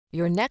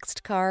Your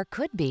next car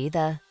could be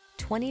the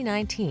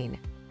 2019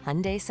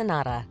 Hyundai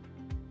Sonata.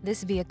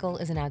 This vehicle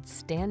is an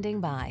outstanding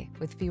buy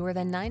with fewer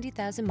than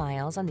 90,000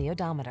 miles on the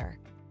odometer.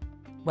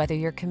 Whether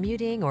you're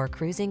commuting or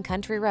cruising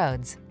country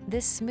roads,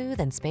 this smooth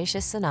and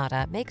spacious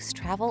Sonata makes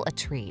travel a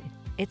treat.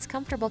 Its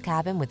comfortable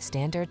cabin with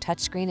standard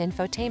touchscreen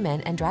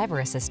infotainment and driver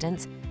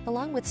assistance,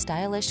 along with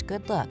stylish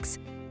good looks,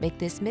 make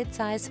this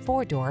midsize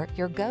four-door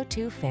your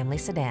go-to family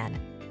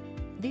sedan.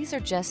 These are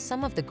just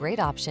some of the great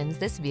options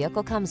this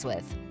vehicle comes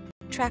with: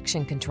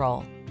 traction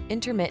control,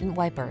 intermittent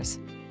wipers,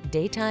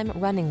 daytime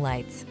running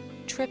lights,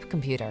 trip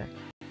computer,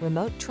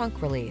 remote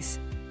trunk release,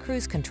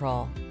 cruise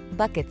control,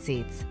 bucket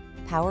seats,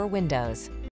 power windows,